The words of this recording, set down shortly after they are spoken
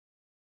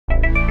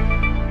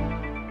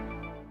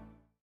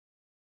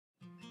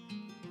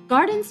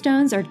Garden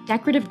stones are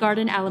decorative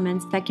garden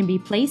elements that can be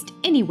placed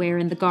anywhere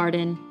in the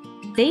garden.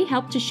 They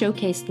help to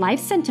showcase life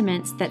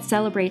sentiments that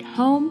celebrate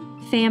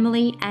home,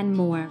 family, and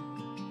more.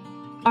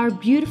 Our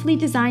beautifully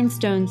designed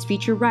stones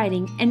feature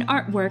writing and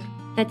artwork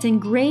that's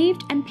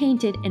engraved and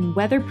painted in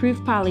weatherproof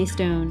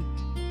polystone.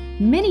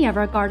 Many of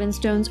our garden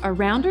stones are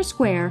round or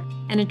square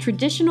in a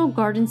traditional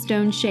garden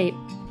stone shape,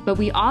 but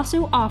we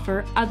also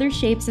offer other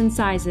shapes and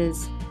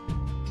sizes.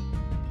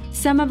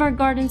 Some of our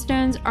garden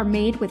stones are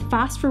made with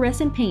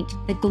phosphorescent paint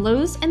that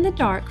glows in the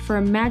dark for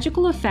a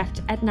magical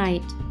effect at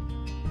night.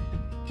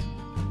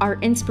 Our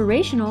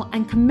inspirational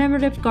and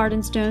commemorative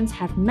garden stones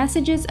have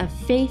messages of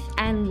faith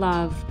and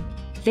love.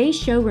 They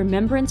show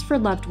remembrance for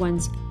loved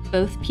ones,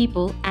 both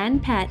people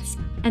and pets,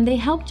 and they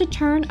help to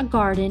turn a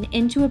garden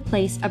into a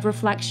place of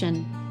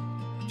reflection.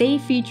 They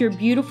feature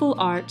beautiful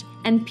art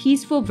and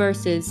peaceful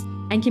verses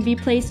and can be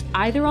placed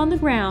either on the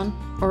ground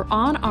or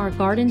on our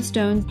garden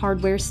stone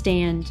hardware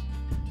stand.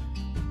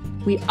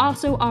 We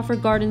also offer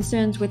garden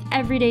stones with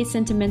everyday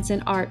sentiments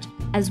and art,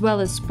 as well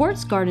as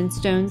sports garden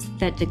stones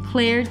that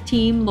declare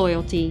team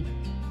loyalty.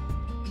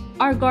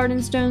 Our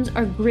garden stones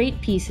are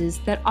great pieces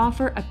that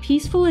offer a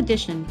peaceful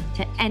addition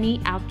to any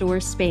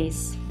outdoor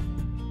space.